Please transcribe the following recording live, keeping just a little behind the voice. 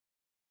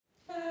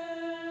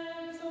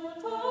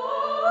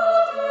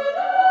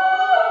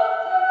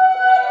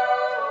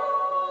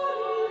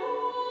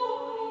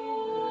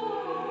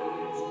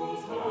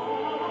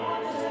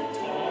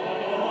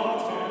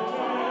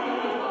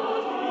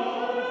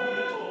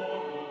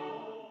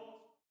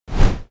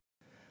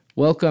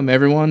Welcome,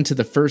 everyone, to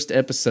the first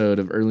episode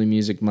of Early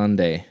Music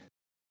Monday.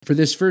 For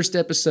this first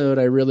episode,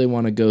 I really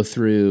want to go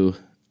through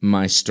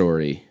my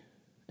story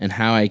and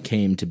how I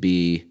came to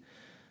be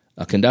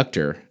a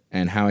conductor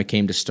and how I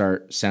came to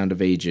start Sound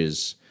of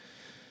Ages.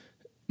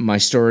 My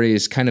story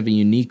is kind of a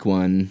unique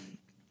one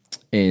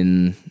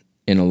in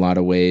a lot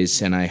of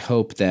ways, and I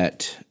hope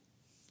that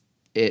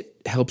it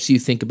helps you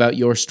think about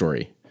your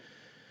story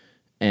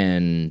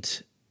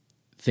and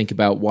think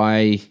about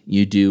why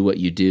you do what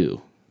you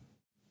do.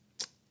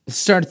 Let's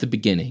start at the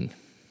beginning.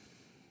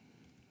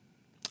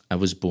 I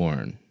was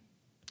born.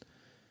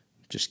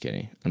 Just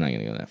kidding. I'm not going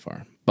to go that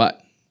far.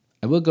 But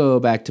I will go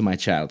back to my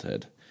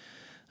childhood.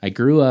 I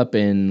grew up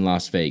in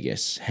Las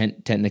Vegas,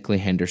 technically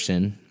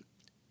Henderson,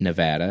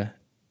 Nevada,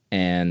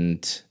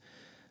 and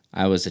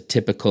I was a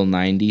typical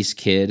 90s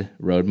kid,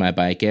 rode my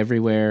bike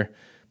everywhere,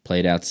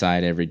 played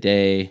outside every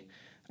day.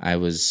 I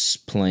was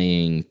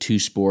playing two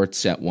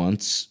sports at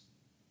once,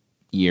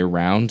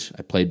 year-round.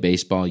 I played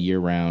baseball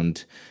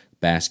year-round,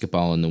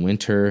 basketball in the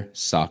winter,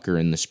 soccer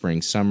in the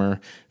spring, summer,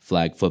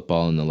 flag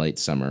football in the late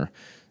summer,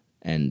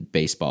 and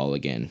baseball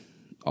again,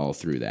 all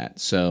through that.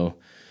 So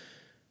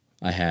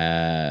I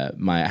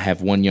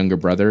have one younger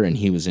brother, and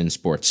he was in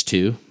sports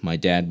too. My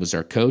dad was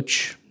our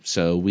coach,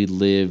 so we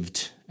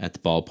lived at the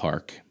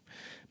ballpark.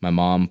 My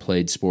mom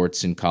played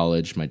sports in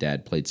college. My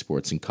dad played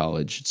sports in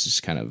college. It's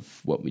just kind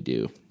of what we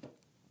do.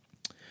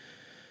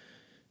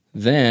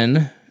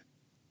 Then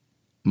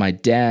my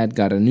dad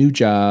got a new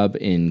job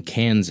in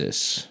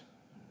Kansas,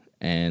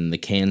 and the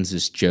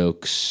Kansas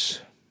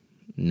jokes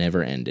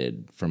never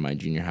ended from my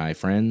junior high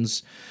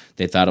friends.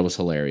 They thought it was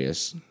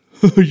hilarious.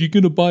 Are you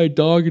going to buy a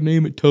dog and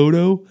name it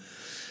Toto?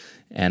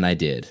 And I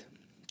did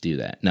do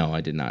that. No,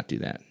 I did not do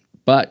that.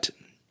 But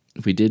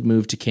we did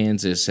move to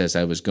Kansas as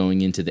I was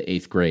going into the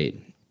 8th grade.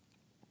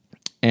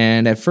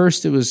 And at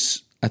first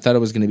I thought it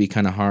was going to be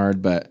kind of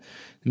hard, but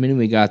the minute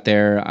we got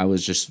there, I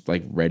was just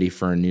like ready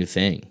for a new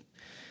thing.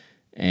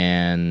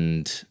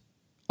 And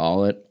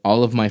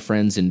all of my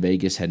friends in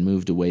Vegas had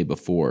moved away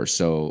before,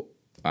 so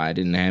I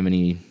didn't have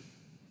any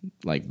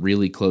like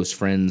really close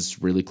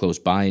friends really close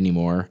by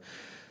anymore.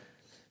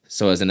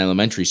 So as an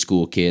elementary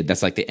school kid,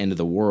 that's like the end of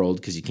the world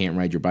because you can't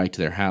ride your bike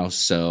to their house.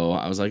 So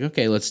I was like,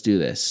 okay, let's do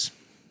this.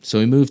 So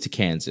we moved to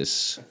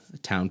Kansas, a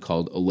town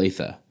called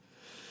Olathe.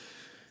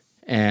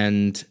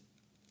 And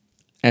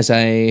as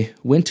I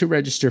went to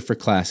register for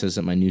classes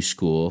at my new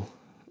school,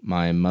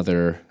 my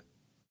mother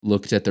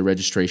looked at the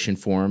registration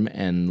form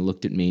and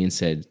looked at me and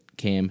said,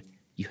 Cam,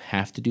 you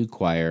have to do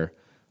choir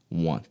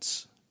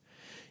once.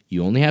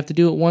 You only have to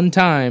do it one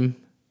time,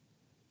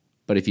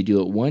 but if you do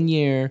it 1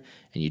 year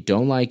and you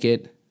don't like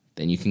it,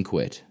 then you can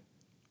quit.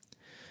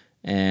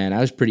 And I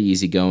was pretty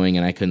easygoing,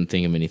 and I couldn't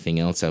think of anything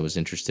else I was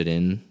interested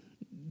in.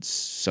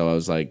 So I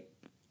was like,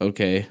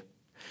 okay.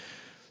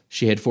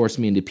 She had forced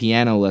me into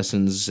piano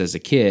lessons as a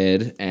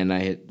kid, and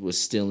I was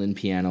still in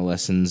piano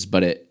lessons,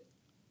 but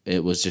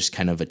it was just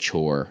kind of a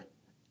chore,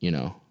 you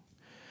know.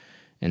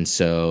 And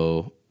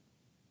so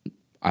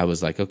I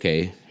was like,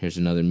 okay, here's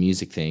another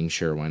music thing.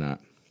 Sure, why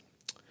not?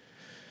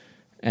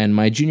 And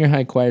my junior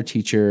high choir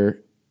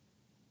teacher,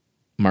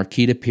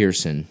 Marquita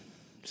Pearson,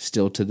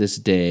 still to this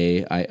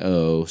day, I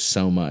owe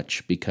so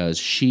much because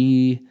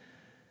she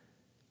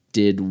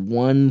did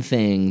one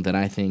thing that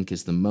I think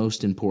is the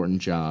most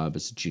important job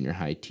as a junior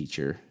high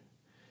teacher,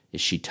 is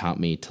she taught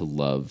me to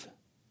love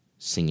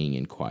singing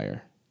in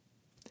choir.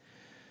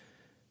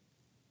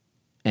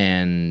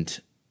 And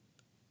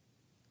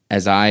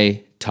as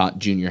I taught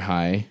junior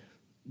high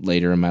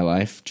later in my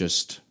life,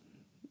 just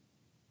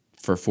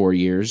for 4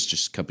 years,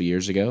 just a couple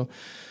years ago,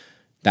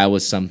 that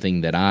was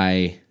something that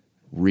I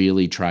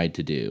really tried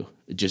to do.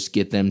 Just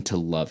get them to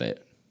love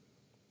it.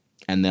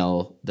 And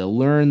they'll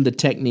learn the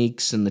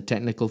techniques and the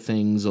technical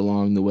things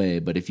along the way,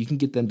 but if you can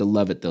get them to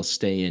love it, they'll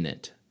stay in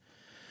it.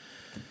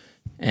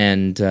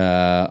 And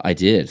I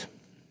did.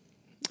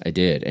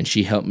 And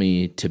she helped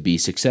me to be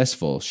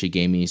successful. She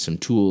gave me some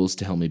tools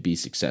to help me be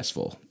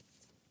successful.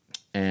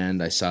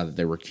 And I saw that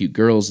there were cute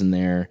girls in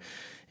there,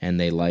 and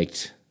they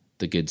liked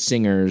the good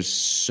singers,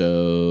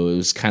 so it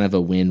was kind of a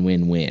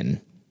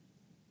win-win-win.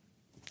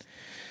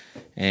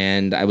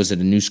 And I was at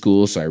a new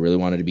school, so I really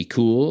wanted to be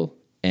cool,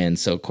 and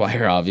so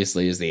choir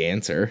obviously is the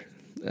answer.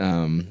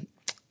 And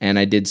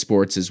I did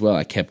sports as well.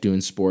 I kept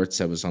doing sports.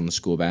 I was on the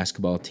school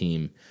basketball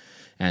team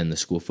and the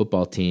school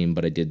football team,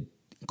 but I did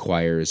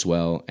choir as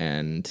well,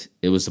 and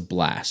it was a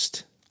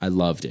blast. I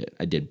loved it.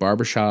 I did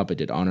barbershop, I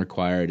did honor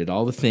choir, I did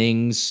all the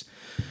things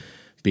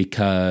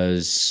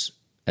because,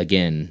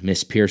 again,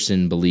 Miss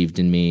Pearson believed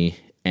in me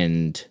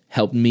and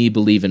helped me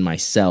believe in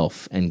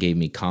myself and gave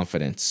me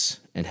confidence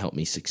and helped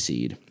me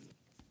succeed.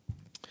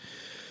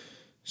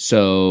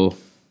 So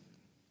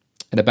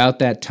at about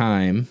that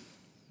time,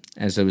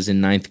 as I was in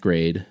 9th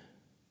grade,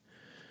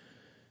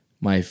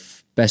 my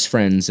best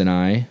friends and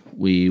I,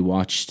 we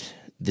watched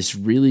this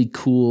really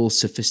cool,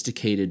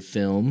 sophisticated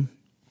film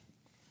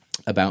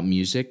about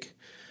music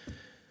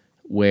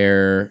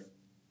where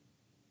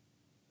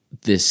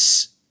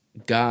this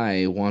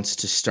guy wants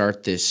to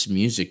start this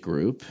music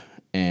group,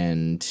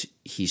 and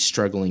he's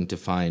struggling to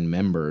find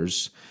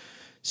members.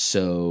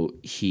 So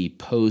he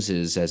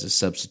poses as a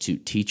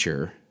substitute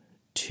teacher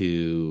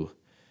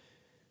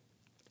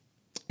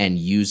and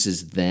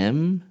uses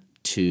them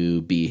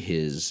to be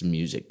his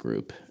music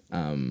group.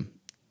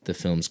 The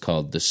film's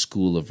called The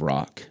School of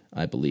Rock,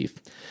 I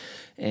believe.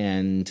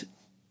 And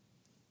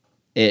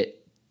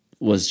it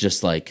was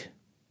just like,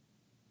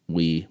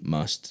 we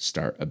must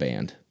start a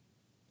band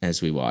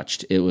as we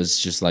watched. It was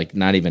just like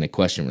not even a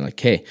question. We're like,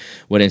 hey,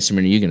 what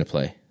instrument are you going to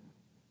play?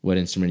 What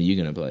instrument are you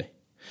going to play?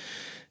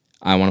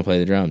 I want to play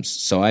the drums.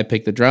 So I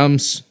picked the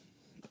drums,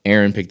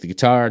 Aaron picked the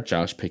guitar,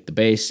 Josh picked the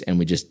bass, and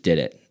we just did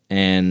it.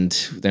 And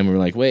then we were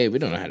like, wait, we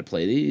don't know how to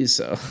play these.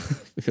 So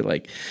we feel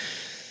like,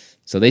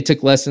 so they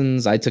took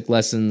lessons, I took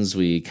lessons,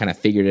 we kind of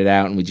figured it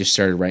out, and we just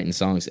started writing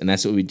songs. And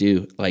that's what we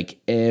do, like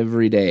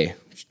every day,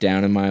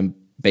 down in my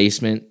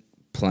basement,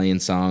 playing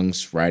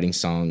songs, writing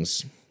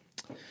songs.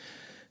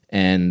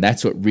 And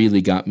that's what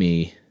really got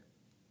me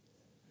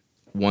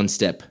one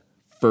step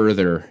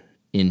further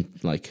in,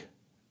 like,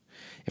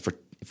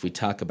 if we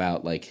talk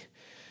about like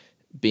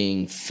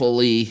being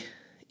fully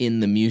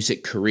in the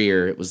music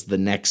career, it was the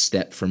next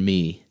step for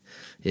me,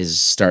 is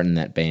starting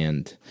that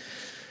band.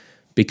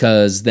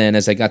 Because then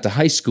as I got to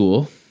high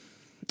school,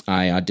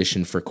 I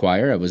auditioned for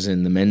choir. I was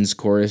in the men's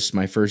chorus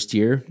my first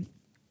year.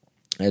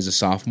 As a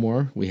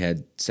sophomore, we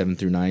had 7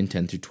 through 9,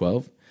 10 through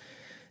 12.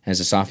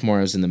 As a sophomore,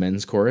 I was in the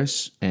men's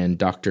chorus, and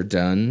Dr.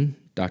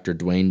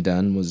 Dwayne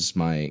Dunn was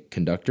my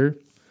conductor.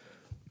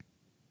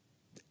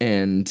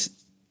 And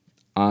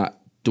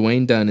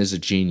Dwayne Dunn is a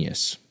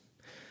genius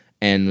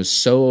and was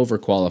so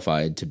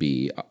overqualified to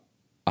be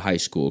a high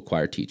school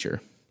choir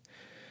teacher.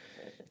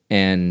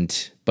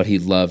 But he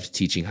loved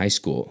teaching high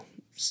school,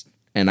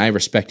 and I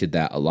respected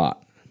that a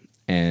lot.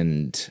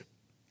 And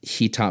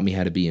he taught me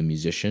how to be a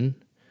musician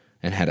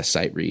and how to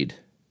sight read.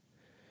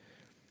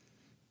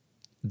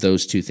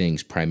 Those two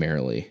things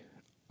primarily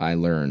I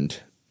learned,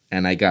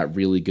 and I got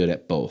really good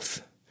at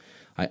both.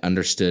 I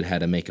understood how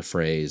to make a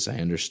phrase. I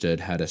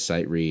understood how to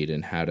sight read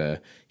and how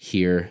to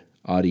hear,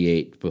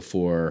 audiate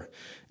before,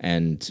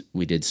 and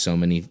we did so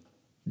many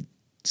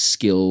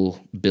skill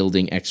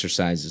building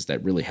exercises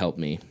that really helped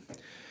me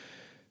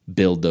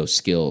build those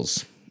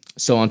skills.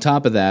 So on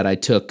top of that, I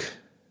took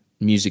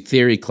music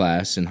theory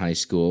class in high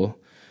school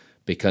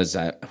because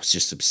I was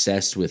just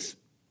obsessed with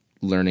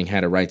learning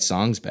how to write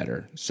songs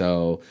better.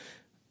 So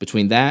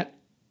between that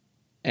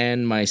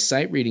and my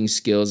sight reading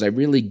skills, I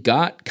really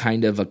got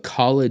kind of a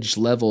college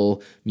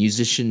level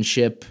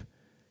musicianship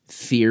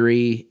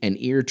theory and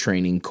ear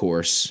training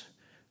course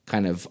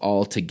kind of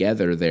all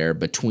together there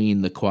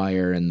between the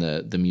choir and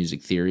the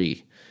music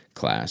theory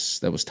class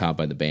that was taught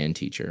by the band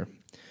teacher.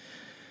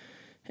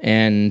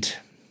 And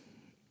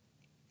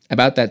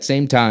about that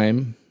same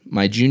time,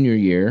 my junior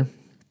year,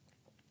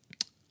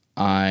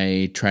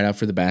 I tried out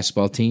for the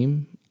basketball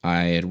team.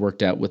 I had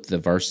worked out with the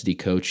varsity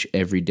coach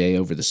every day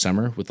over the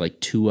summer with like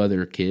 2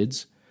 other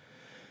kids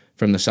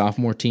from the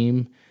sophomore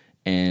team.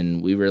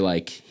 And we were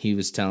like, he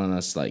was telling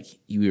us like,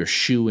 you were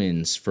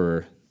shoo-ins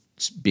for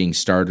being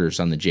starters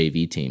on the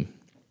JV team.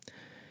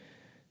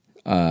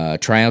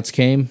 Tryouts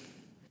came.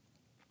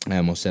 I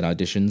almost said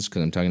auditions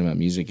because I'm talking about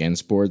music and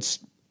sports.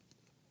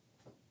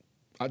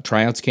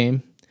 Tryouts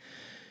came.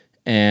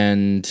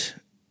 And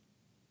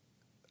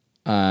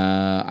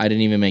I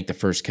didn't even make the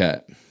first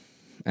cut.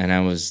 And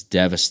I was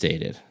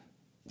devastated.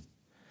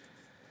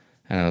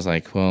 And I was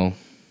like, well,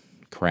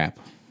 crap.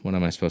 What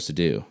am I supposed to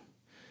do?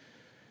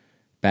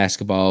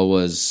 Basketball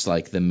was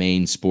like the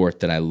main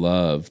sport that I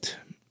loved.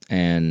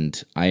 And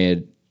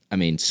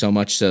so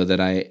much so that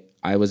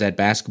I was at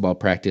basketball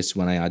practice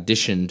when I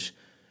auditioned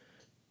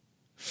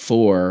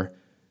for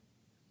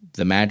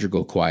the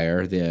madrigal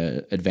choir,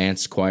 the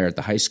advanced choir at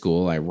the high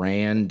school. I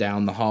ran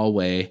down the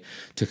hallway,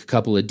 took a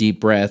couple of deep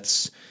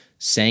breaths,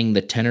 sang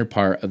the tenor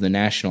part of the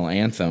national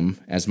anthem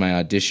as my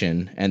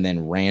audition, and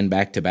then ran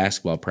back to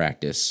basketball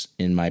practice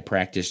in my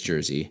practice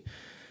jersey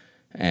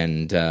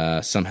and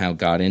somehow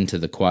got into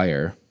the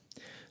choir.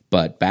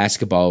 But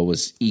basketball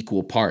was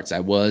equal parts. I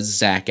was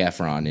Zac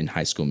Efron in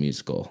High School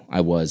Musical.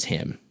 I was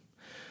him.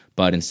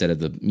 But instead of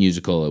the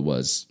musical, it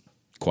was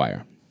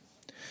choir.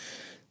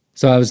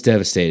 So I was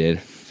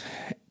devastated.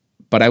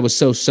 But I was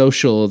so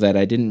social that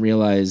I didn't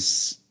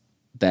realize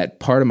that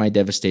part of my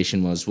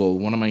devastation was, well,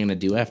 what am I going to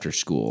do after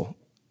school?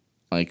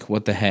 Like,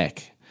 what the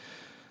heck?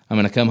 I'm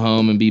going to come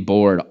home and be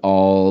bored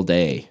all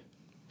day.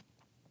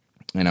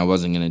 And I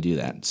wasn't going to do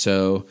that.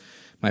 So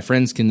my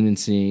friends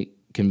convinced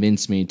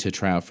me to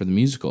try out for the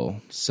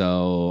musical.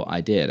 So I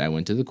did. I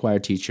went to the choir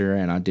teacher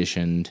and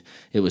auditioned.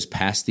 It was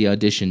past the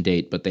audition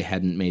date, but they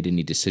hadn't made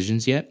any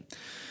decisions yet.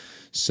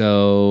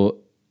 So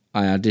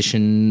I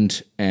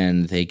auditioned,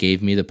 and they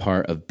gave me the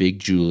part of Big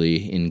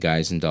Julie in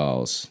Guys and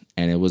Dolls,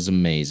 and it was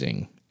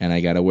amazing. And I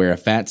got to wear a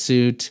fat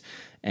suit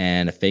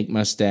and a fake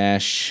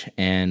mustache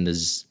and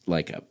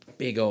like a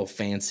big old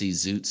fancy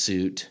zoot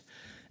suit,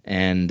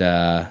 and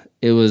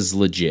it was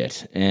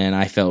legit, and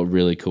I felt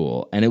really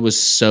cool, and it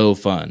was so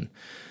fun.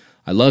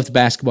 I loved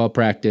basketball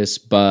practice,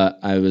 but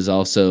I was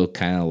also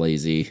kind of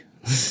lazy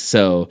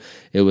So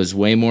it was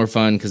way more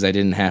fun because I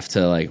didn't have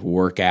to like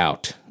work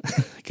out.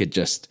 I could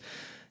just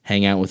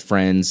hang out with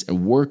friends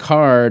and work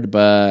hard,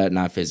 but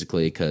not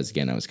physically because,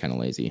 again, I was kind of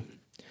lazy.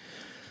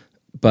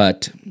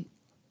 But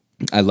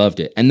I loved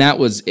it. And that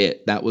was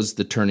it. That was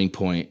the turning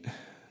point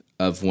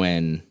of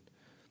when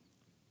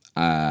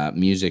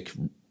music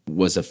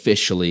was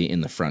officially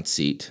in the front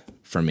seat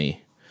for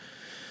me.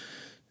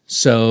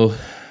 So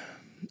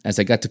as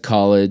I got to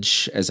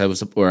college, as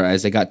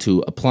I got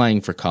to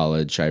applying for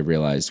college, I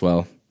realized,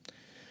 well,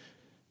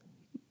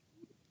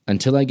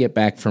 until I get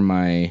back from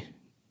my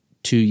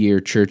 2-year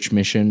church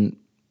mission,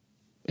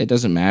 it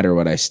doesn't matter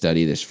what I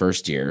study this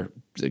first year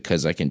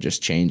because I can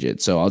just change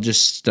it. So I'll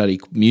just study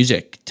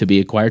music to be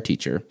a choir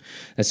teacher.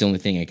 That's the only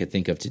thing I could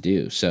think of to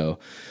do. So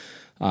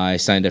I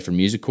signed up for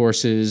music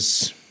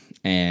courses,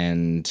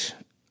 and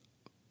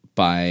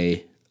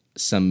by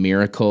some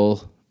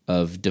miracle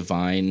of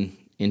divine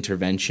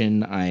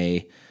intervention,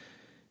 I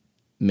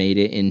made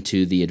it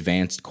into the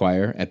advanced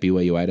choir at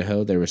BYU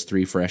Idaho. There was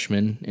 3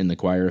 freshmen in the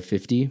choir of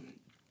 50.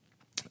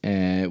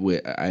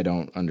 I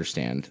don't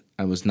understand.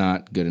 I was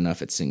not good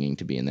enough at singing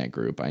to be in that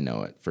group. I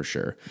know it for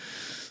sure.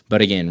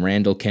 But again,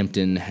 Randall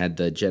Kempton had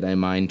the Jedi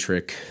mind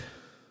trick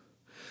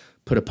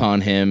put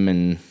upon him,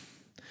 and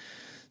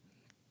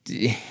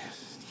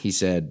he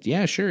said,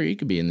 yeah, sure, you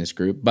could be in this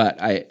group.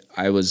 But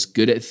I was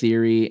good at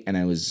theory, and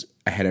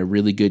I had a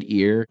really good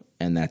ear,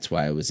 and that's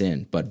why I was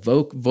in. But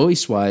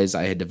voice-wise,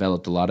 I had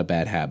developed a lot of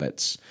bad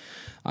habits.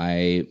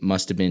 I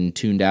must have been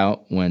tuned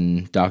out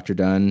when Dr.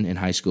 Dunn in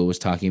high school was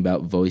talking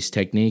about voice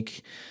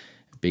technique,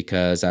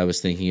 because I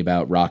was thinking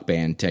about rock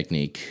band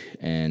technique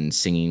and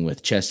singing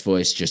with chest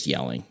voice, just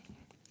yelling.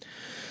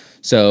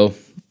 So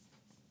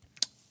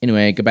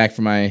anyway, I got back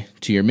from my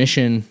 2-year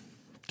mission,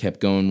 kept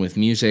going with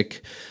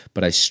music,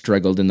 but I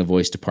struggled in the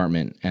voice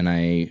department, and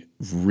I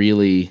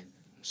really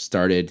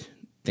started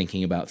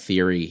thinking about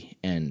theory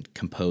and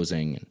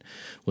composing, and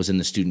was in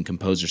the Student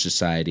Composer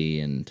Society.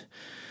 And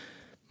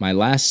my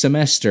last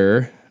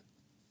semester,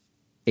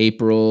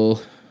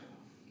 April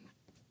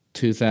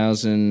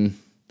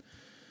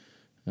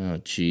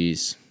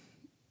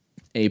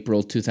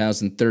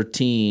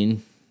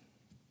 2013,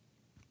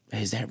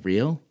 is that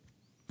real?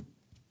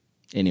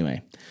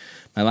 Anyway,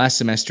 my last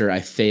semester,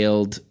 I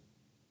failed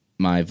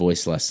my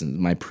voice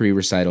lesson, my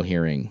pre-recital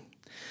hearing.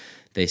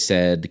 They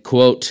said,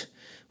 quote,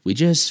 "We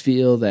just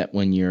feel that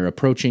when you're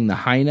approaching the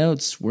high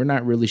notes, we're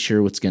not really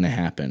sure what's going to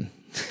happen."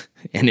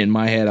 And in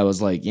my head, I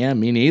was like, yeah,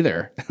 me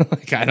neither.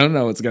 Like, I don't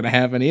know what's going to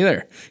happen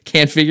either.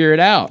 Can't figure it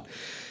out.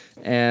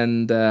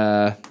 And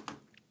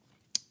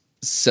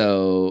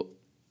so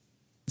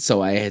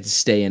I had to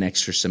stay an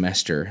extra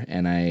semester,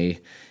 and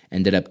I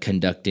ended up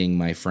conducting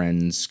my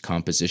friend's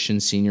composition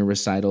senior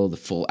recital, the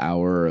full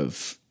hour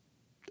of,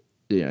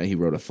 he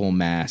wrote a full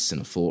mass and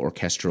a full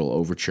orchestral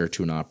overture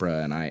to an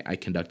opera, and I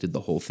conducted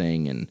the whole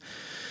thing. And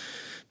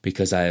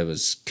because I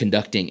was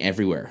conducting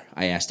everywhere,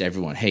 I asked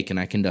everyone, hey, can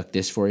I conduct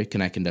this for you?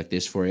 Can I conduct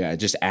this for you? I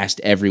just asked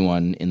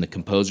everyone in the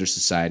Composer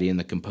Society and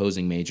the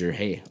composing major,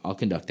 hey, I'll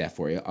conduct that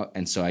for you.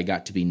 And so I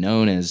got to be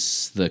known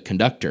as the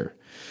conductor.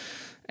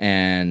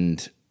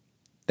 And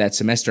that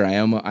semester, I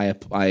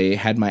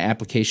had my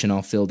application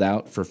all filled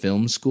out for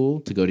film school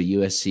to go to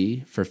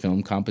USC for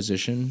film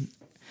composition.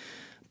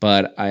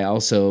 But I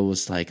also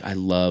was like, I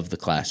love the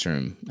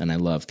classroom and I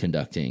love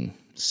conducting.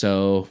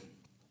 So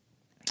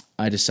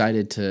I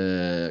decided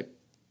to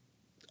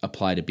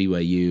apply to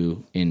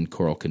BYU in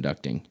choral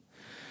conducting.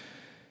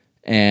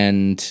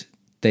 And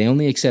they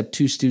only accept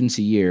 2 students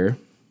a year,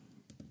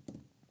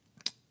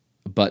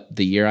 but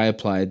the year I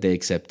applied, they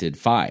accepted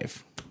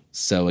 5.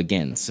 So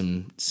again,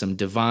 some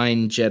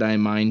divine Jedi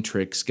mind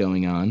tricks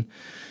going on.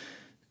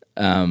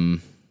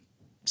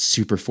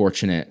 Super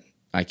fortunate.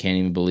 I can't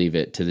even believe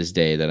it to this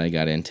day that I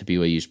got into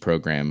BYU's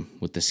program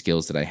with the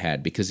skills that I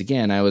had, because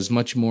again, I was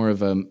much more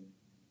of a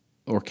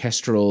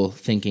orchestral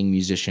thinking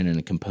musician and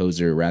a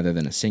composer rather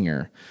than a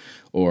singer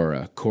or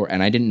a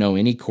and I didn't know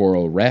any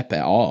choral rep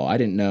at all. I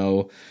didn't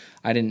know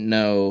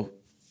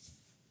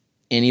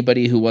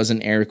anybody who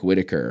wasn't Eric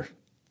Whitacre,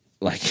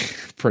 like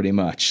pretty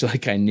much.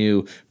 Like I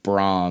knew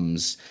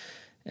Brahms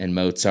and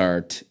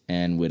Mozart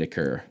and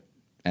Whitacre,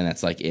 and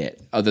that's like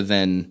it, other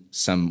than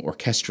some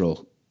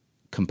orchestral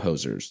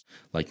composers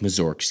like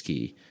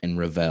Mussorgsky and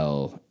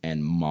Ravel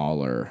and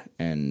Mahler,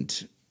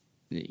 and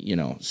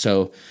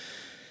so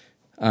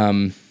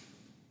I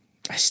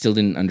still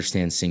didn't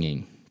understand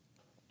singing.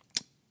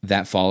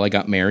 That fall, I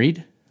got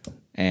married,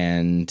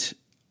 and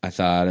I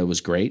thought it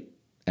was great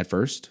at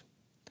first.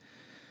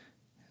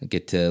 I'll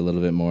get to a little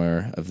bit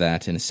more of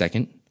that in a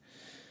second.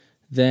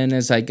 Then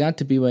as I got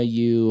to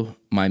BYU,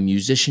 my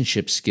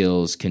musicianship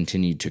skills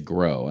continued to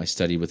grow. I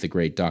studied with the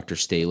great Dr.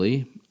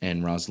 Staley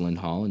and Rosalind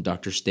Hall, and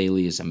Dr.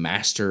 Staley is a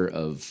master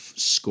of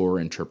score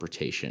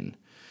interpretation.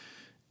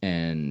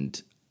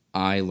 And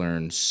I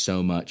learned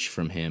so much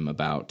from him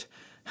about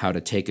how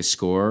to take a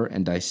score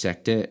and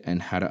dissect it,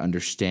 and how to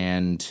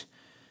understand,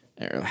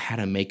 or how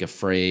to make a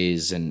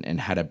phrase, and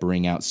how to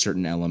bring out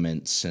certain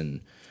elements.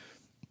 And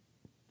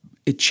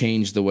it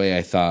changed the way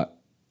I thought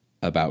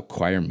about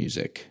choir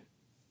music.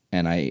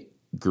 and I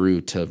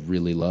grew to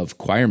really love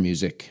choir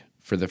music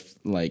for the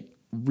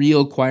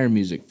real choir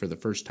music for the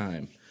first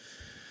time.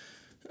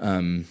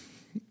 And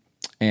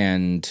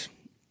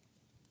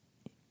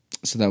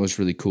so that was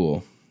really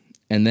cool.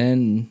 And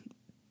then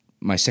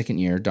my second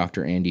year,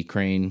 Dr. Andy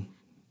Crane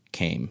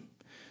came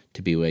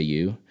to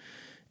BYU,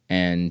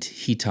 and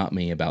he taught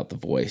me about the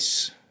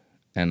voice,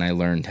 and I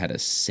learned how to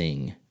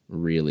sing,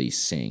 really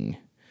sing.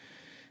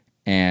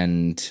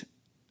 And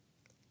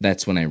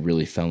that's when I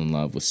really fell in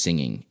love with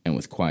singing and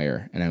with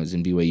choir, and I was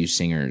in BYU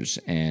Singers,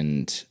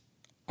 and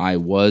I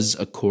was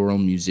a choral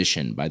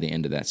musician by the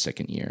end of that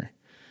second year.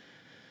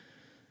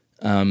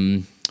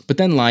 But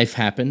then life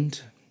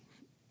happened,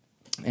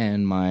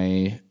 and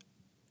my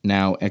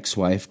now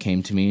ex-wife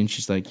came to me, and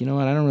she's like, you know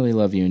what, I don't really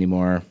love you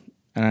anymore,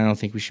 and I don't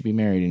think we should be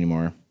married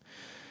anymore.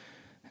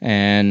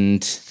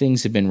 And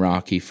things had been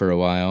rocky for a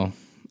while,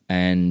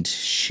 and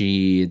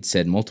she had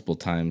said multiple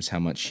times how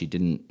much she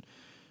didn't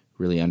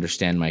really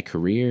understand my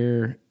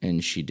career,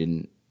 and she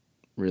didn't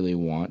really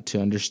want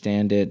to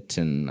understand it,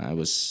 and I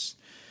was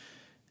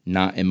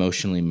not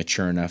emotionally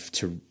mature enough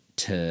to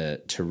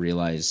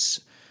realize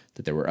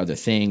that there were other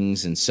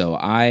things. And so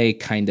I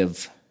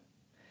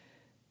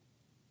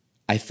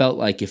felt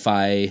like if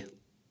I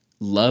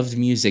loved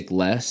music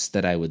less,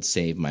 that I would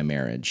save my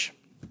marriage.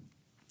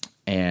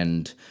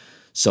 And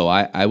so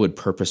I would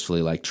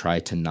purposefully try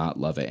to not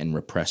love it and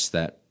repress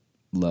that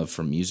love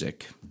for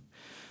music,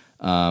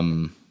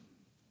 to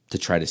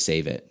try to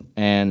save it.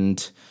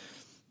 And,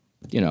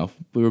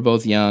 we were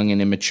both young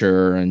and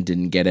immature and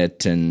didn't get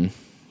it. And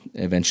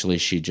eventually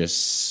she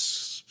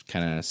just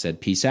kind of said,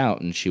 peace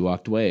out. And she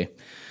walked away.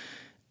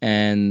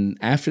 And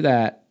after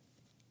that,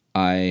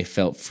 I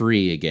felt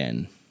free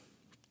again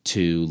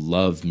to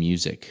love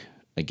music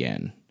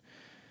again.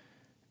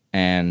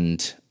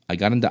 And I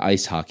got into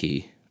ice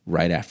hockey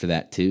right after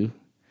that too.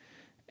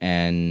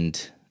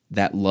 And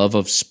that love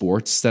of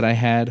sports that I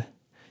had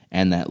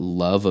and that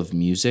love of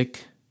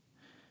music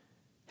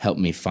helped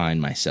me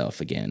find myself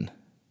again.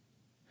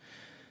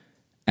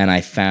 And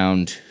I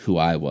found who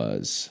I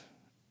was.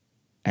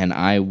 And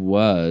I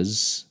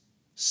was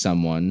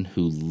someone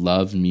who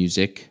loved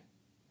music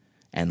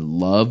and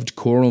loved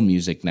choral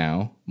music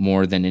now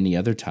more than any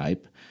other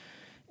type,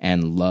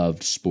 and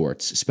loved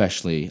sports,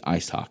 especially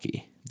ice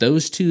hockey.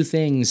 Those two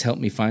things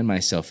helped me find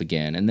myself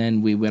again. And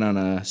then we went on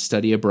a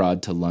study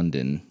abroad to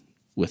London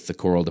with the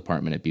choral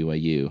department at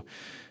BYU,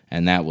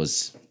 and that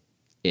was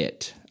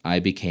it. I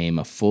became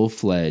a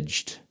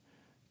full-fledged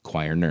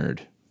choir nerd.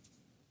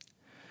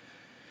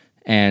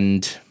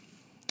 And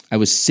I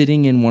was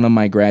sitting in one of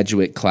my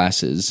graduate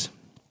classes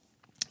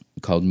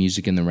called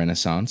Music in the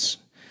Renaissance,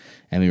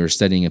 and we were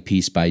studying a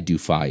piece by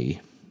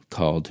Dufay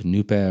called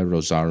Nuper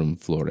Rosarum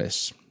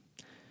Flores.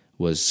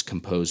 Was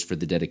composed for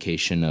the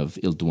dedication of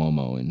Il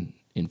Duomo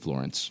in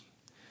Florence.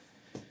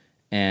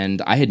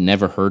 And I had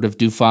never heard of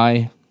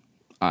Dufay.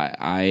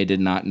 I did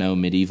not know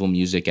medieval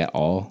music at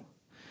all.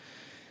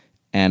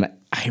 And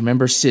I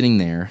remember sitting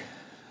there,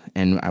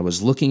 and I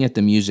was looking at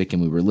the music,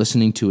 and we were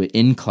listening to it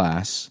in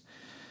class,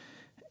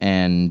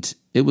 and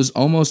it was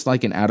almost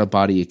like an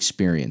out-of-body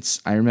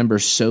experience. I remember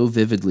so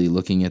vividly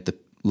looking at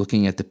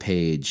the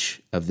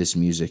page of this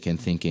music and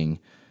thinking,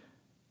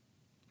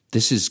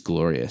 this is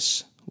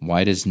glorious.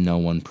 Why does no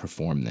one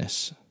perform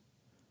this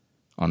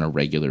on a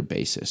regular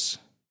basis?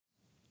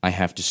 I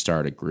have to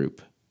start a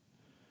group,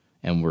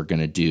 and we're going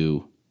to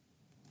do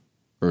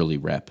early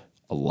rep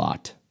a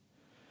lot.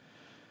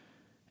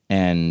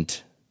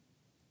 And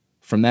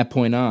from that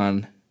point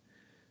on,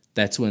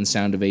 that's when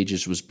Sound of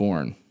Ages was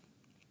born.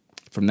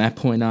 From that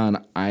point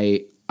on,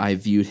 I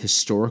viewed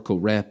historical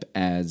rep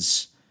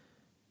as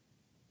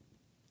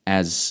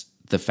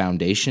the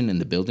foundation and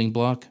the building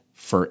block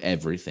for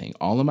everything.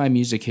 All of my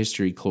music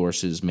history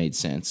courses made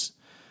sense.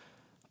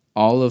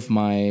 All of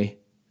my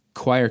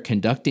choir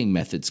conducting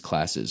methods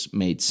classes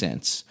made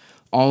sense.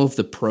 All of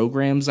the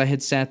programs I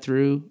had sat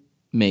through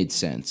made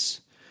sense.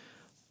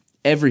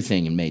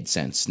 Everything made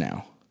sense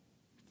now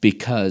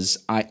because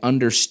I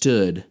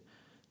understood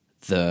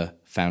the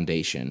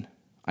foundation.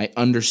 I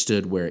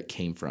understood where it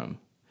came from.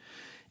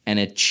 And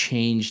it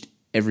changed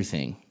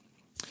everything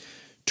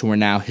to where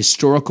now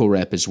historical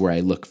rep is where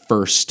I look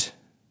first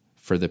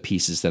for the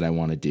pieces that I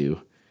want to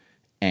do,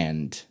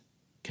 and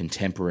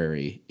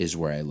contemporary is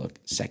where I look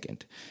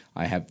second.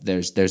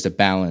 There's a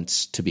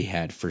balance to be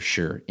had for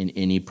sure in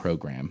any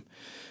program,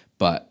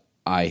 but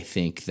I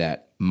think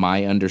that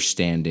my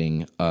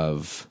understanding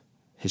of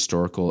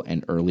historical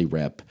and early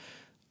rep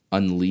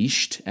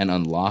unleashed and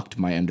unlocked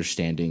my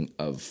understanding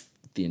of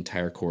the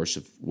entire course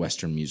of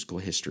Western musical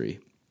history,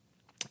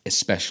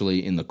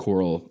 especially in the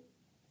choral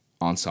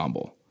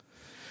ensemble.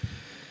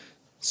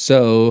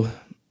 So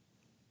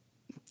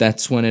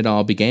that's when it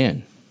all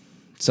began.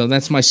 So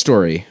that's my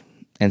story.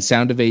 And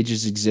Sound of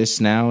Ages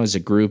exists now as a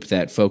group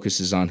that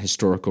focuses on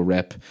historical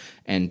rep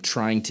and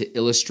trying to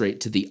illustrate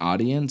to the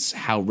audience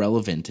how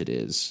relevant it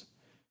is,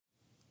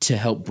 to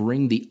help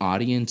bring the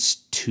audience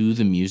to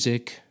the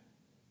music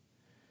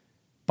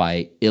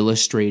by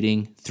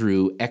illustrating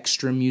through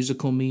extra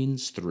musical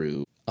means,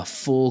 through a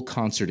full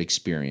concert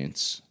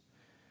experience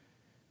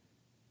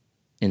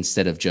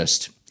instead of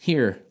just,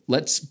 here,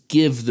 let's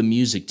give the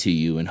music to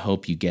you and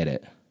hope you get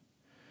it.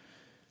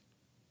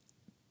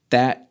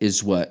 That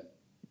is what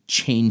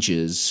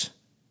changes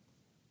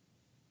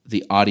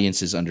the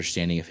audience's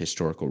understanding of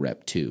historical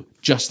rep too.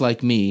 Just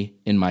like me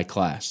in my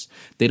class.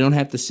 They don't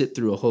have to sit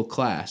through a whole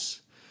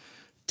class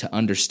to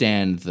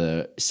understand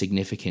the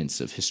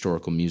significance of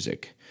historical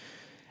music.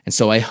 And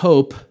so I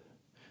hope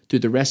through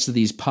the rest of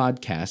these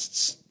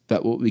podcasts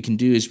that what we can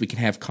do is we can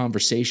have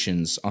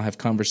conversations. I'll have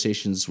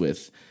conversations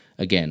with,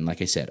 again,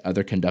 like I said,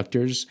 other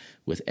conductors,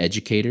 with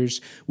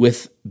educators,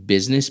 with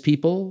business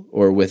people,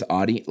 or with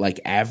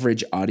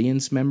average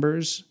audience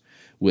members,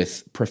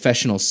 with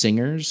professional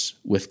singers,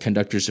 with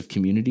conductors of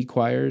community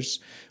choirs,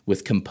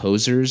 with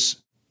composers,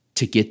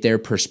 to get their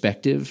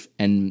perspective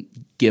and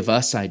give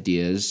us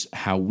ideas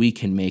how we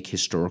can make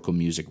historical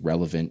music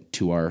relevant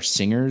to our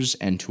singers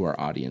and to our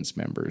audience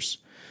members.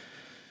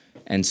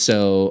 And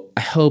so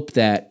I hope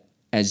that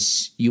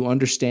as you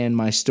understand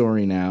my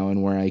story now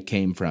and where I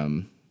came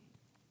from,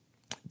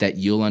 that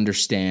you'll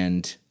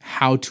understand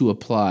how to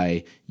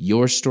apply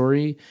your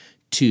story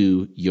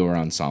to your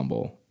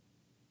ensemble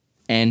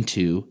and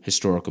to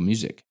historical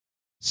music.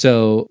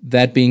 So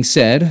that being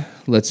said,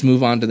 let's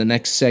move on to the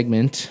next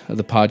segment of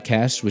the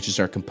podcast, which is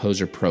our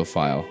composer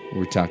profile,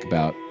 where we talk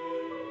about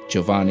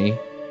Giovanni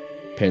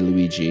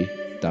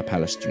Pierluigi da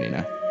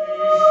Palestrina.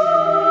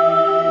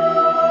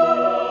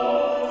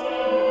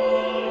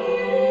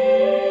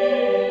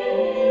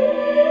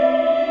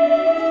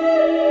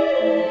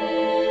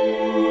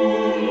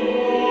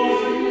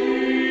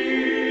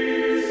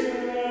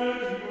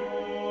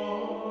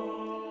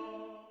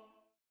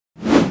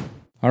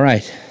 All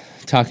right,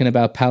 talking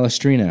about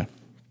Palestrina.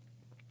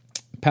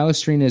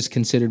 Palestrina is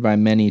considered by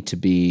many to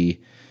be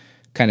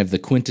kind of the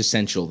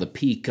quintessential, the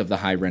peak of the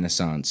High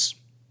Renaissance.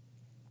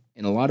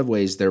 In a lot of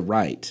ways, they're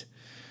right.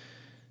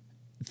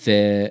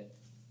 The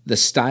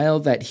style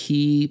that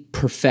he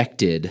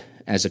perfected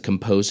as a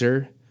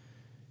composer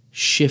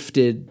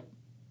shifted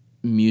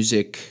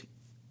music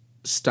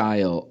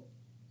style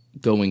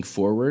going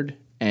forward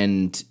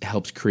and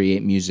helped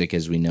create music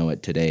as we know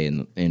it today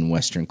in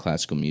Western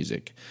classical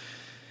music.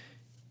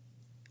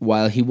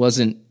 While he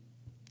wasn't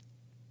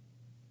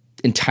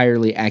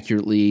entirely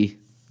accurately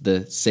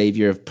the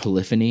savior of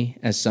polyphony,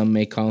 as some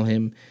may call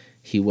him,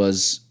 he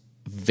was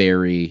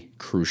very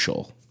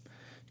crucial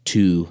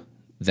to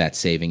that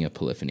saving of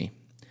polyphony.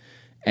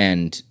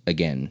 And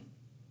again,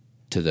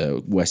 to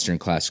the Western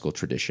classical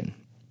tradition.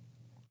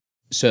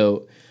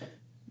 So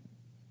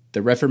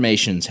the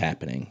Reformation's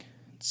happening.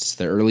 It's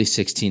the early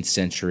 16th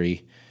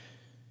century.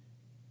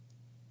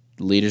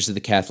 Leaders of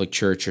the Catholic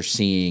Church are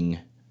seeing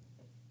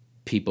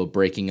people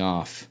breaking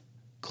off,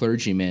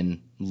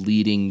 clergymen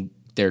leading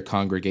their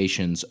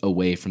congregations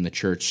away from the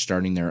church,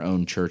 starting their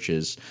own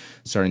churches,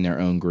 starting their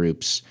own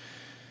groups,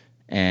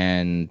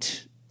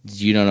 and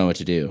you don't know what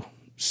to do.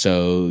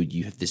 So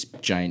you have this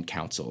giant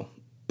council.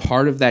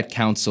 Part of that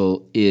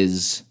council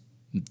is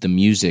the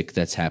music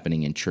that's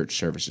happening in church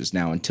services.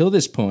 Now, until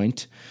this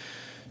point,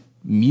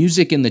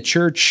 music in the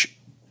church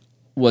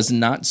was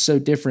not so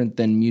different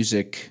than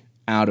music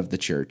out of the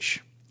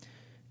church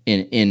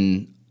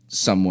in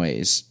some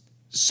ways.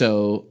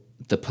 So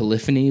the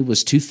polyphony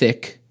was too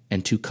thick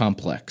and too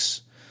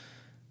complex.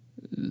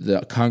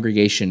 The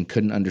congregation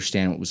couldn't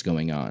understand what was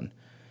going on.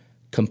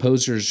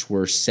 Composers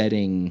were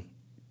setting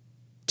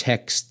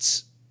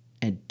texts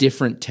and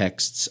different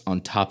texts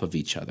on top of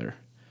each other,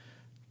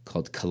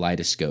 called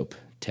kaleidoscope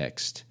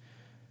text.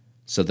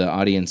 So the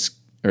audience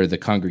or the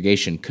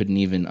congregation couldn't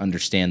even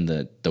understand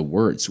the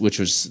words, which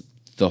was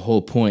the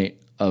whole point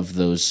of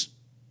those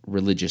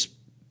religious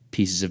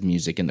pieces of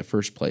music in the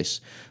first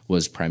place,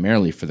 was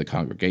primarily for the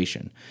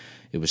congregation.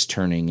 It was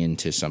turning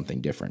into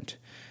something different.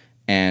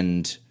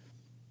 And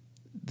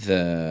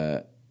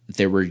there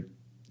were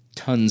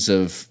tons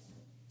of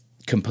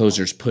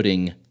composers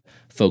putting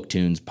folk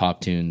tunes,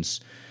 pop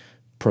tunes,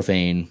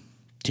 profane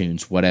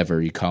tunes,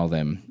 whatever you call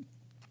them,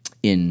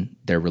 in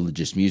their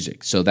religious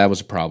music. So that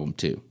was a problem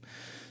too.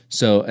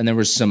 So, and there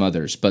was some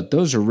others, but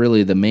those are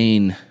really the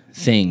main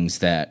things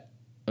that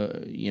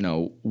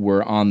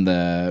were on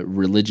the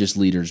religious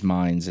leaders'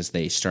 minds as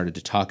they started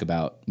to talk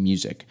about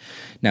music.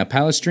 Now,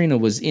 Palestrina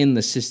was in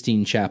the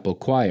Sistine Chapel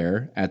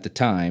choir at the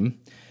time,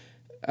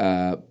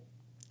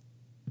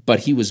 but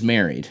he was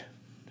married,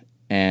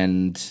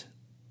 and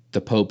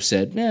the Pope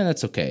said,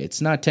 that's okay.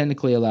 It's not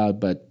technically allowed,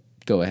 but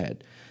go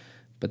ahead.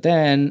 But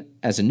then,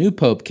 as a new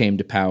Pope came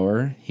to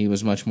power, he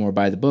was much more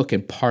by the book,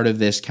 and part of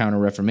this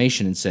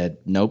Counter-Reformation and said,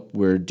 nope,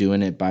 we're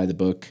doing it by the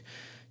book.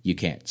 You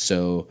can't.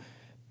 So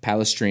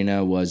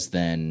Palestrina was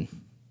then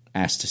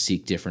asked to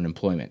seek different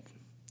employment.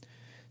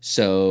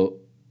 So,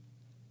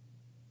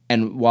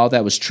 and while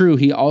that was true,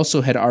 he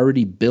also had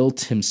already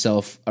built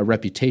himself a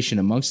reputation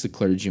amongst the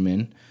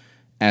clergymen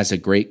as a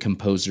great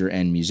composer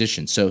and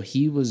musician. So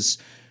he was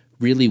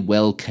really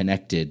well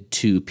connected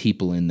to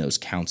people in those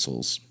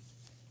councils.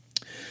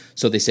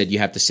 So they said, you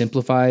have to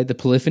simplify the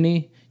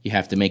polyphony, you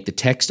have to make the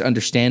text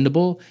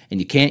understandable,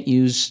 and you can't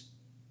use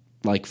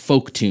like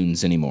folk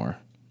tunes anymore.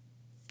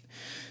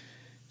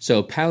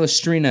 So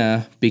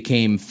Palestrina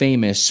became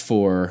famous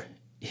for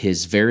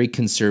his very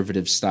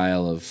conservative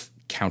style of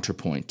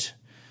counterpoint,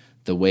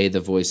 the way the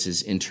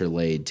voices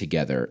interlaid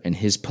together. And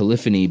his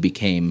polyphony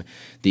became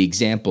the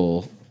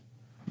example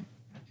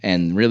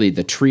and really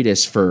the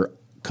treatise for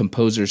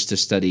composers to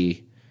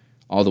study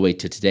all the way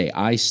to today.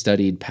 I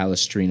studied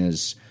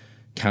Palestrina's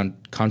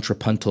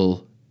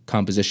contrapuntal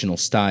compositional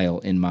style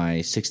in my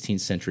 16th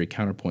century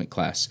counterpoint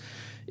class.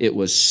 It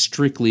was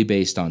strictly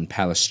based on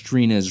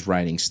Palestrina's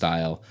writing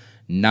style,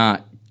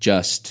 not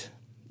just,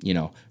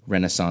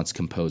 Renaissance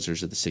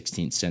composers of the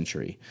 16th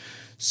century.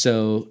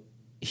 So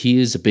he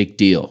is a big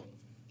deal.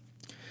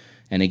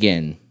 And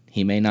again,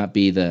 he may not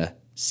be the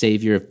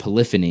savior of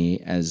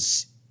polyphony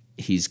as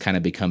he's kind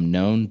of become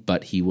known,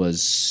 but he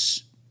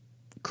was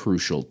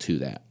crucial to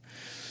that.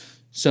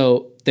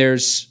 So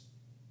there's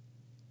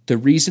the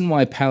reason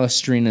why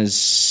Palestrina is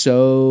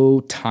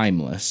so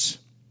timeless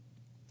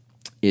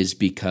is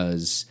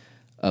because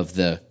of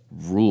the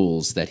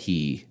rules that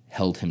he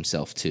held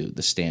himself to,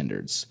 the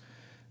standards.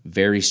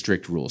 Very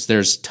strict rules.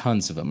 There's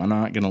tons of them. I'm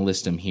not going to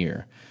list them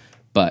here.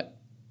 But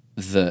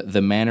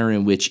the manner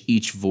in which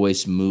each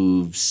voice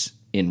moves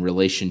in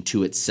relation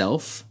to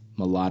itself,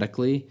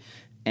 melodically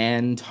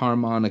and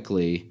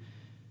harmonically,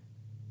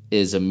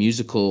 is a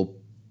musically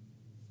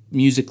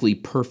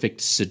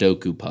perfect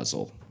Sudoku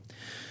puzzle.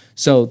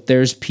 So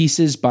there's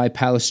pieces by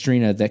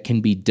Palestrina that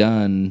can be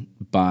done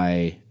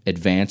by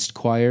advanced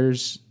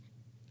choirs,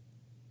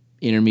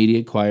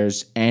 intermediate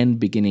choirs, and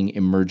beginning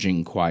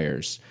emerging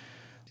choirs.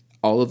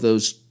 All of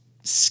those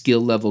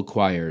skill level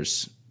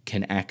choirs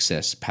can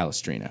access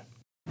Palestrina.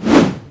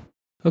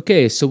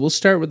 Okay, so we'll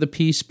start with a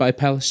piece by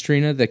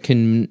Palestrina that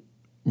can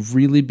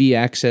really be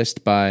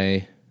accessed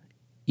by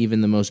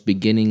even the most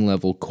beginning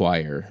level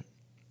choir.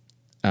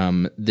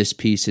 This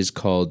piece is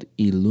called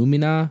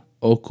Illumina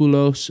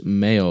Oculos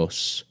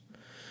Meos,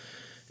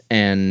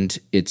 and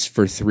it's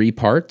for 3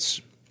 parts.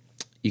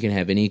 You can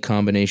have any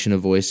combination of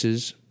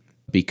voices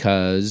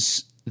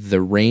because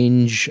the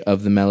range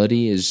of the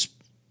melody is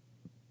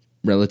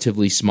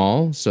relatively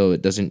small, so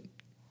it doesn't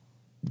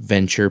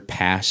venture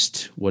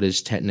past what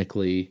is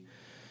technically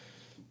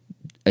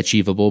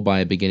achievable by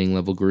a beginning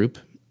level group.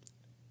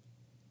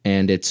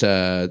 And it's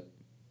a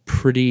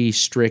pretty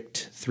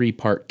strict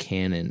 3-part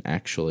canon,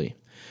 actually.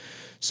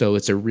 So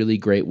it's a really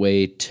great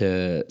way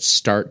to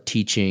start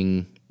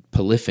teaching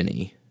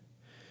polyphony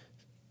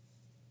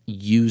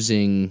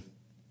using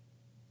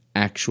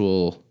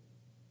actual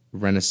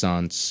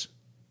Renaissance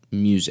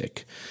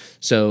music.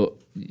 So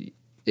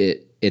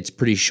it's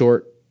pretty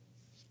short.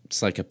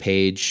 It's like a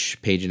page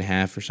and a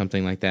half or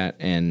something like that,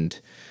 and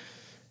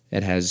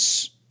it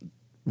has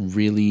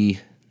really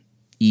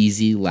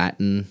easy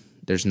Latin.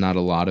 There's not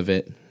a lot of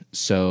it,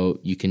 so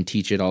you can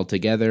teach it all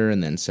together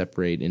and then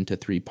separate into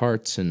 3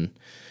 parts, and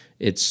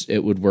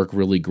it would work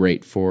really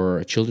great for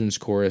a children's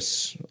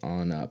chorus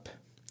on up.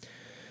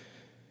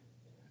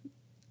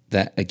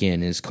 That,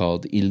 again, is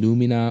called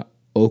Illumina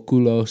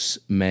Oculos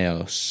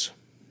Meos.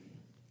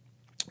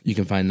 You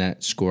can find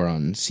that score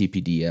on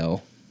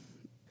CPDL.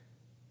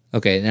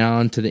 Okay, now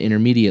on to the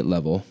intermediate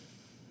level.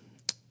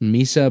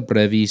 Missa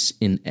Brevis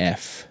in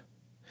F.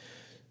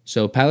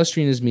 So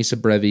Palestrina's Missa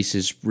Brevis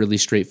is really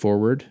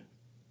straightforward,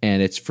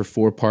 and it's for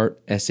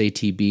 4-part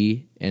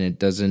SATB, and it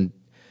doesn't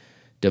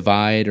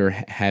divide or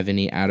have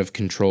any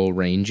out-of-control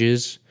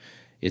ranges.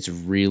 It's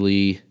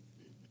really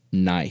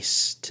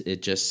nice.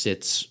 It just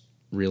sits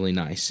really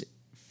nice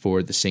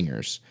for the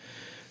singers.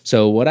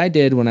 So what I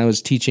did when I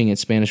was teaching at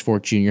Spanish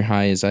Fork Junior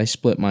High is I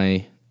split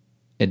my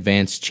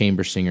advanced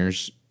chamber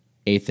singers,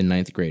 8th and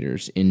 9th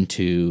graders,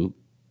 into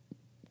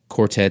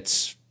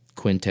quartets,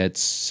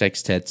 quintets,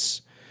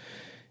 sextets,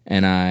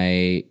 and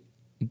I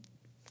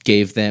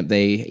gave them,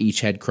 they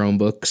each had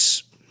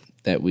Chromebooks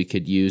that we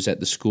could use at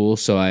the school,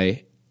 so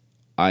I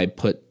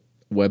put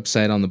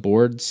website on the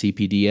board,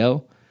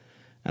 CPDL,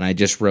 and I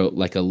just wrote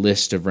like a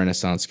list of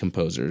Renaissance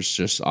composers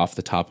just off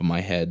the top of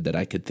my head that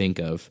I could think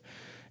of,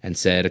 and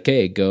said,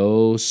 okay,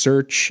 go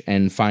search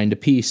and find a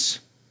piece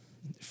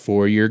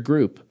for your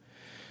group.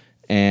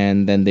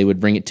 And then they would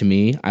bring it to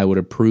me, I would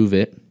approve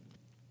it,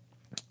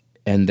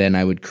 and then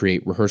I would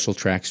create rehearsal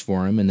tracks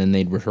for them, and then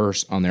they'd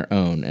rehearse on their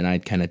own, and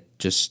I'd kind of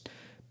just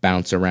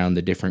bounce around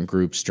the different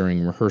groups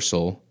during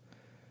rehearsal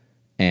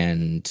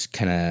and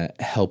kind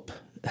of help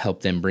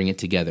them bring it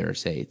together.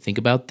 Say, think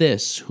about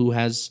this, who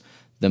has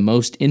the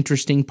most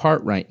interesting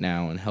part right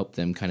now, and help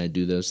them kind of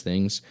do those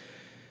things.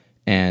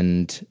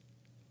 And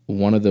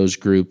one of those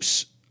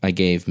groups I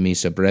gave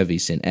Missa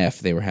Brevis in F.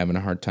 They were having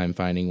a hard time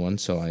finding one,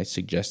 so I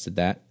suggested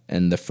that.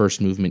 And the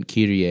first movement,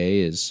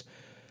 Kyrie, is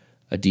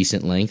a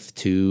decent length,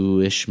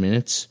 2-ish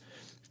minutes,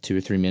 2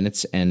 or 3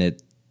 minutes, and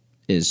it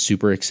is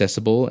super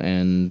accessible,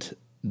 and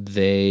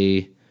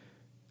they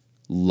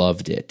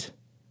loved it.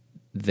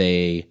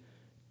 They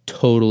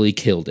totally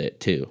killed it,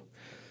 too.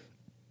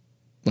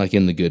 Like,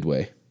 in the good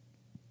way.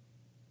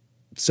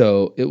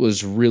 So it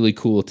was really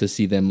cool to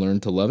see them learn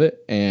to love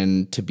it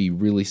and to be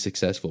really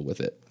successful with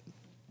it.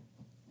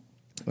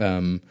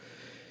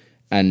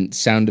 And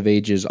Sound of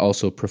Ages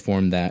also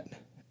performed that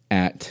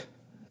at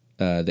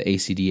the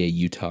ACDA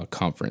Utah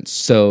conference.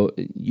 So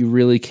you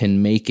really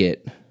can make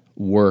it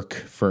work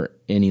for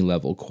any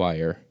level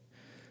choir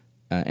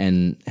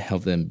and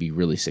help them be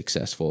really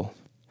successful.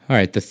 All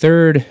right, the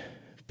third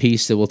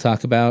piece that we'll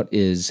talk about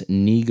is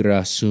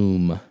Nigra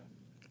Sum.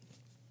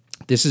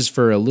 This is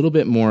for a little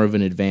bit more of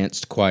an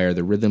advanced choir.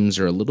 The rhythms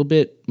are a little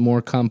bit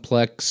more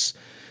complex.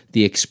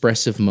 The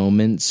expressive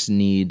moments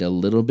need a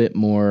little bit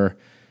more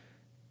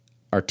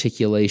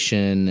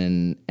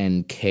articulation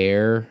and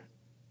care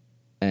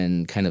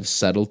and kind of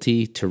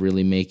subtlety to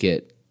really make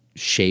it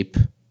shape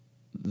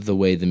the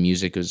way the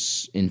music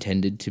was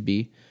intended to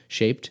be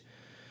shaped.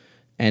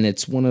 And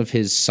it's one of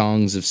his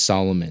Songs of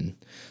Solomon.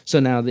 So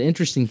now the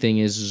interesting thing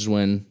is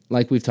when,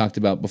 like we've talked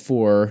about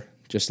before,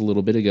 just a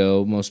little bit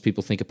ago, most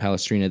people think of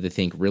Palestrina, they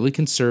think really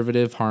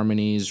conservative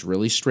harmonies,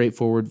 really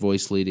straightforward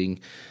voice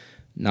leading,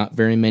 not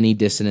very many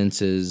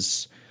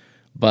dissonances.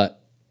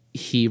 But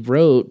he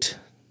wrote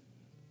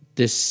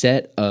this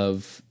set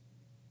of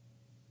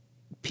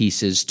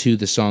pieces to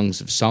the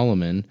Songs of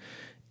Solomon,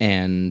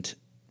 and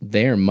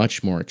they're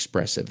much more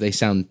expressive. They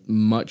sound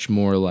much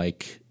more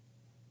like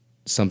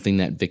something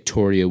that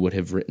Victoria would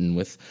have written,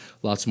 with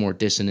lots more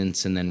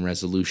dissonance and then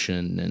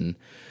resolution, and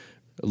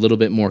a little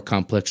bit more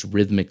complex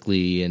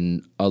rhythmically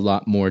and a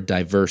lot more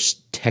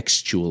diverse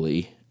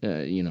textually,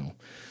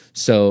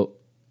 So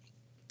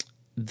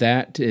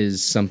that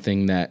is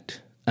something that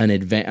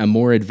a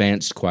more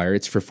advanced choir,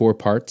 it's for 4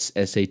 parts,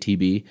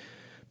 SATB,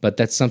 but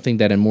that's something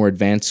that a more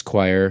advanced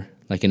choir,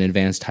 like an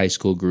advanced high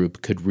school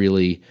group, could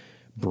really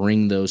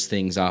bring those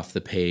things off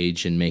the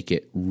page and make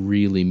it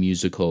really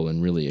musical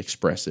and really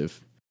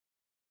expressive.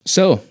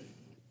 So,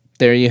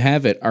 there you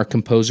have it, our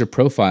composer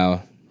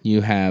profile.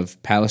 You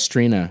have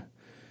Palestrina,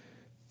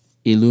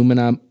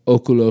 Illumina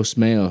Oculos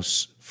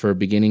Meos for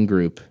beginning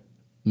group,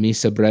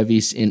 Missa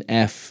Brevis in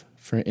F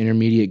for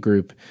intermediate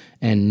group,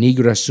 and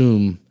Nigra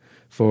Sum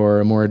for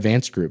a more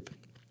advanced group.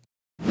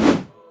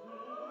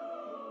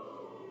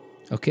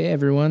 Okay,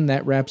 everyone,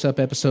 that wraps up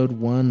episode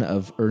 1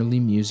 of Early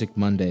Music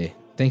Monday.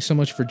 Thanks so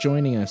much for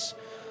joining us.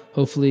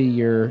 Hopefully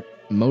you're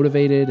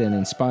motivated and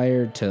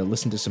inspired to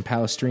listen to some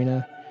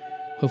Palestrina.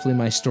 Hopefully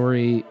my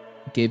story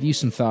gave you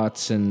some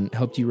thoughts and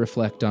helped you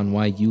reflect on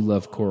why you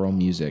love choral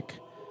music.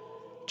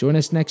 Join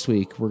us next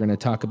week. We're going to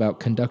talk about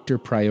conductor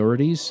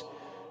priorities,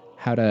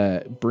 how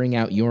to bring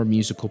out your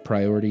musical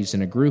priorities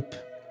in a group,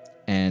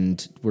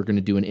 and we're going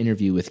to do an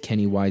interview with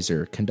Kenny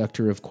Weiser,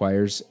 conductor of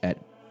choirs at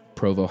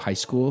Provo High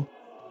School,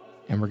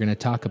 and we're going to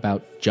talk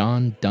about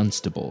John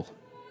Dunstable.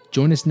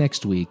 Join us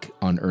next week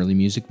on Early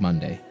Music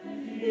Monday.